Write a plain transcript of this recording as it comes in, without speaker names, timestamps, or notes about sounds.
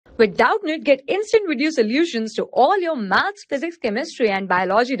With Doubtnut, get instant video solutions to all your maths, physics, chemistry, and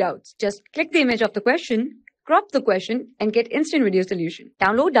biology doubts. Just click the image of the question, crop the question, and get instant video solution.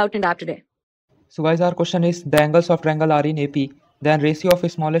 Download Doubtnut app today. So guys, our question is, the angles of triangle are in AP, then ratio of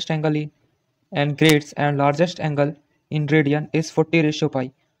smallest angle in grades and largest angle in radian is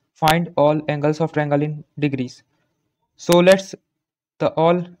 40:pi. Find all angles of triangle in degrees. So let's the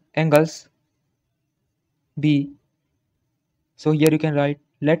all angles be. So here you can write,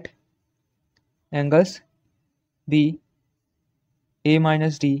 let angles be a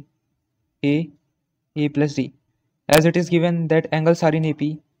minus d, a plus d. As it is given that angles are in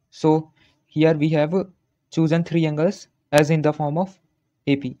AP, so here we have chosen three angles as in the form of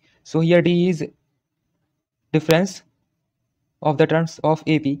AP. So here d is difference of the terms of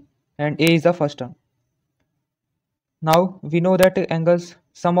AP and a is the first term. Now we know that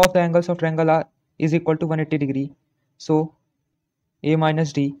sum of the angles of triangle is equal to 180 degree. So a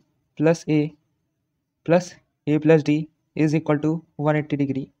minus d plus a plus d is equal to 180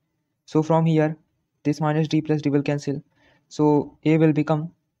 degree. So from here this minus d plus d will cancel. So a will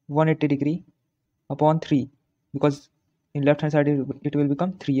become 180 degree upon 3, because in left hand side it will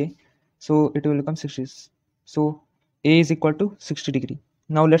become 3a. So it will become 60. So a is equal to 60 degree.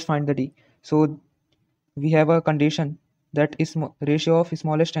 Now let's find the d. So we have a condition that is ratio of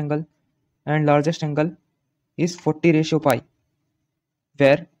smallest angle and largest angle is 40:pi,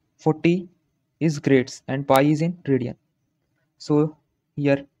 where 40 is grades and pi is in radian. So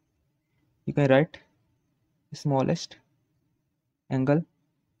here you can write smallest angle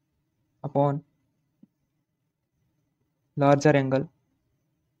upon larger angle.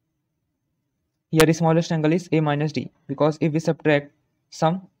 Here smallest angle is a minus d, because if we subtract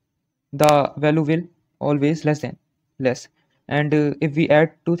sum, the value will always less, and if we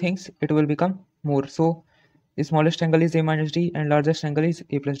add two things it will become more. So the smallest angle is a minus d and largest angle is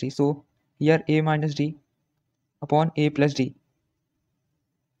a plus d. So here a minus d upon a plus d,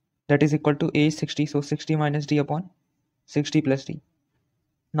 that is equal to a is 60. So 60 minus d upon 60 plus d.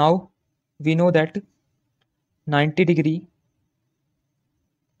 Now we know that 90 degree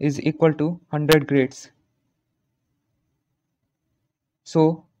is equal to 100 grades.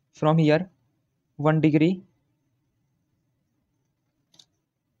 So from here 1 degree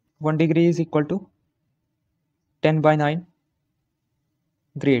is equal to 10/9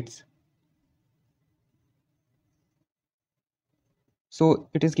 grades. So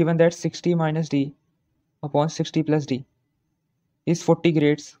it is given that 60 minus d upon 60 plus d is 40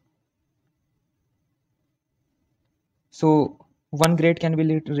 grades. So 1 grade can be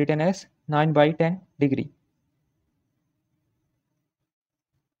written as 9/10 degree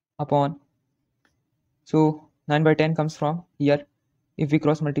upon. So 9/10 comes from here. If we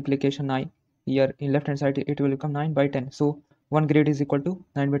cross multiplication 9, here in left hand side it will become 9/10. So 1 grade is equal to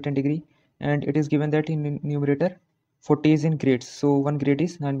 9/10 degree, and it is given that in numerator 40 is in grades. So 1 grade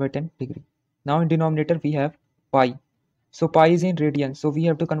is 9/10 degree. Now in denominator we have pi. So pi is in radian. So we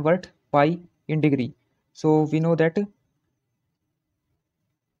have to convert pi in degree. So we know that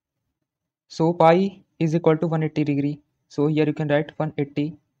pi is equal to 180 degree. So here you can write 180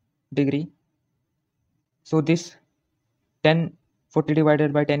 degree. So this 40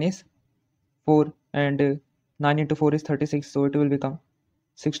 divided by 10 is 4, and 9 into 4 is 36. So it will become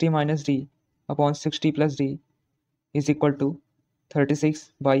 60 minus d upon 60 plus d is equal to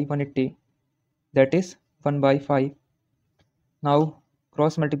 36 by 180, that is 1/5. Now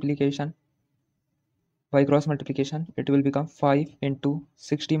cross multiplication, it will become 5 into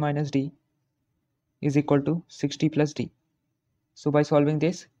 60 minus d is equal to 60 plus d. So by solving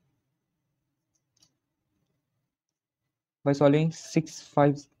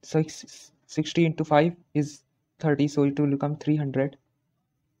 60 into 5 is 30, so it will become 300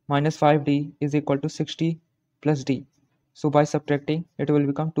 minus 5d is equal to 60 plus d. So by subtracting it will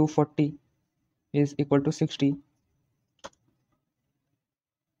become 240 is equal to 60.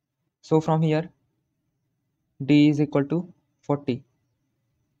 So from here d is equal to 40.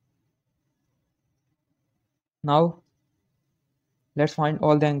 Now let's find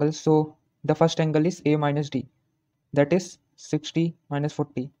all the angles. So the first angle is a minus d, that is 60 minus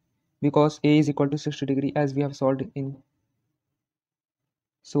 40, because a is equal to 60 degree as we have solved in.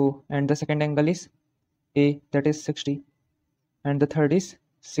 So and the second angle is a, that is 60, and the third is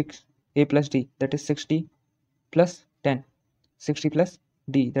a plus d, that is 60 plus 10, 60 plus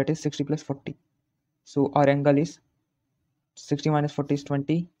d, that is 60 plus 40. So our angle is 60 minus 40 is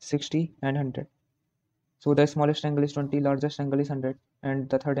 20, 60 and 100. So the smallest angle is 20, largest angle is 100, and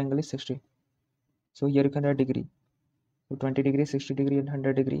the third angle is 60. So here you can write degree. So 20 degree, 60 degree and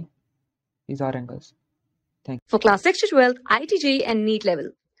 100 degree is our angles. Thank you. For class 6 to 12, IIT JEE and NEET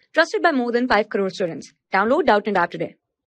level, Trusted by more than 5 crore students. Download Doubtnut app today.